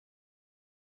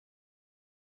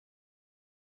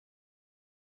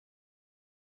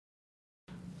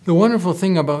The wonderful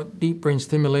thing about deep brain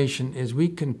stimulation is we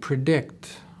can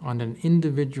predict on an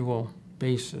individual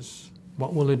basis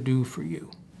what will it do for you.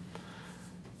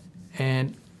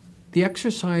 And the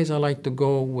exercise I like to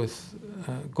go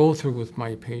through with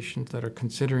my patients that are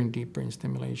considering deep brain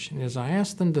stimulation is I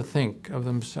ask them to think of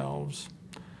themselves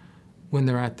when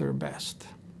they're at their best,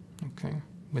 okay?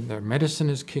 When their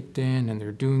medicine is kicked in and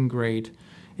they're doing great.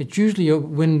 It's usually a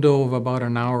window of about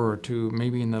an hour or two,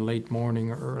 maybe in the late morning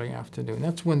or early afternoon.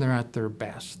 That's when they're at their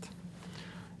best.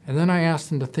 And then I ask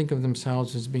them to think of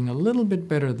themselves as being a little bit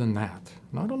better than that.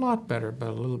 Not a lot better, but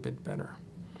a little bit better.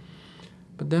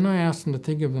 But then I ask them to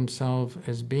think of themselves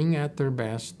as being at their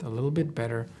best, a little bit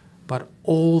better, but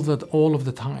all of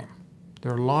the time.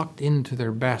 They're locked into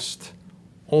their best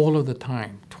all of the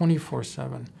time,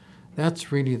 24/7.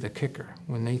 That's really the kicker,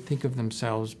 when they think of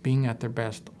themselves being at their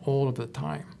best all of the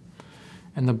time.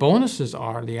 And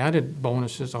the added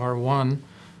bonuses are, one,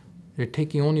 they're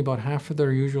taking only about half of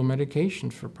their usual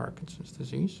medications for Parkinson's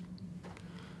disease.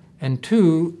 And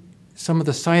two, some of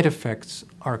the side effects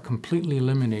are completely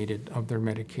eliminated of their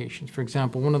medications. For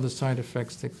example, one of the side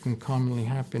effects that can commonly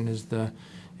happen is the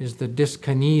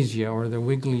dyskinesia, or the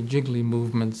wiggly-jiggly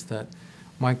movements that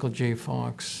Michael J.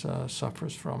 Fox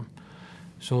suffers from.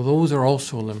 So those are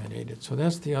also eliminated. So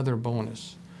that's the other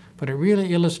bonus. But it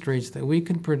really illustrates that we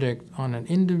can predict on an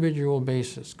individual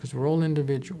basis, because we're all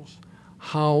individuals,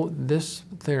 how this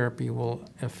therapy will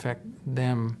affect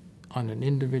them on an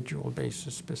individual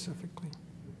basis specifically.